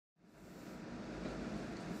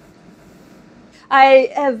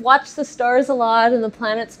I have watched the stars a lot and the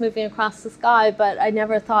planets moving across the sky, but I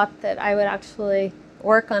never thought that I would actually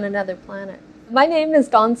work on another planet. My name is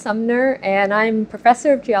Dawn Sumner, and I'm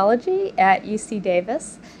professor of geology at UC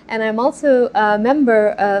Davis, and I'm also a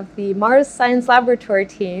member of the Mars Science Laboratory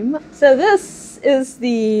team. So this is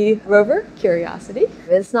the Rover Curiosity.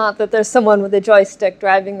 It's not that there's someone with a joystick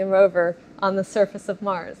driving the rover on the surface of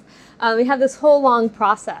Mars. We have this whole long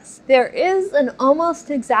process. There is an almost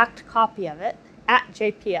exact copy of it at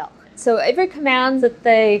JPL. So every command that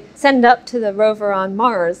they send up to the rover on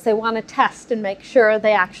Mars, they want to test and make sure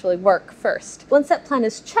they actually work first. Once that plan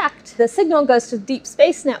is checked, the signal goes to the Deep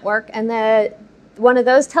Space Network, and one of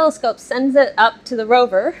those telescopes sends it up to the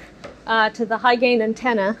rover, to the high gain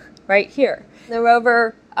antenna right here. The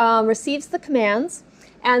rover receives the commands,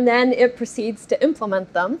 and then it proceeds to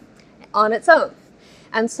implement them on its own.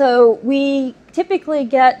 And so we typically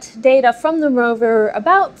get data from the rover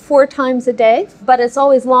about 4 times a day, but it's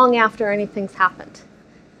always long after anything's happened.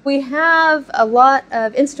 We have a lot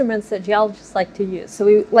of instruments that geologists like to use. So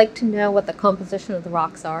we like to know what the composition of the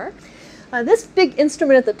rocks are. This big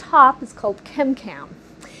instrument at the top is called ChemCam,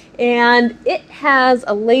 and it has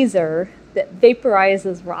a laser that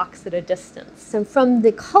vaporizes rocks at a distance. And from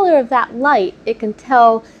the color of that light, it can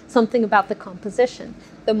tell something about the composition.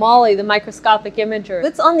 The MOLLE, the microscopic imager,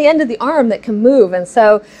 it's on the end of the arm that can move. And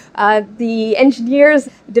so the engineers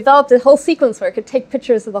developed a whole sequence where it could take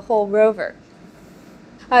pictures of the whole rover.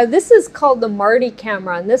 This is called the MARTI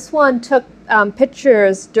camera, and this one took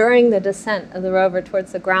pictures during the descent of the rover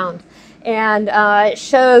towards the ground. And it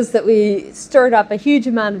shows that we stirred up a huge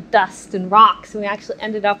amount of dust and rocks, and we actually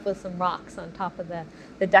ended up with some rocks on top of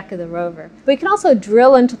the deck of the rover. But we can also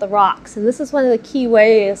drill into the rocks, and this is one of the key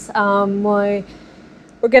ways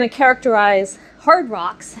we're going to characterize hard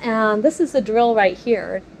rocks, and this is the drill right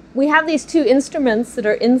here. We have these 2 instruments that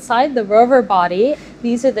are inside the rover body.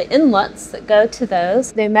 These are the inlets that go to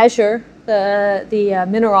those. They measure the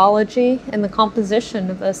mineralogy and the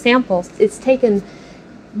composition of the samples. It's taken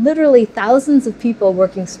literally thousands of people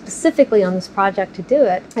working specifically on this project to do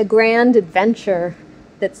it. A grand adventure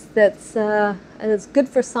that's good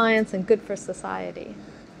for science and good for society.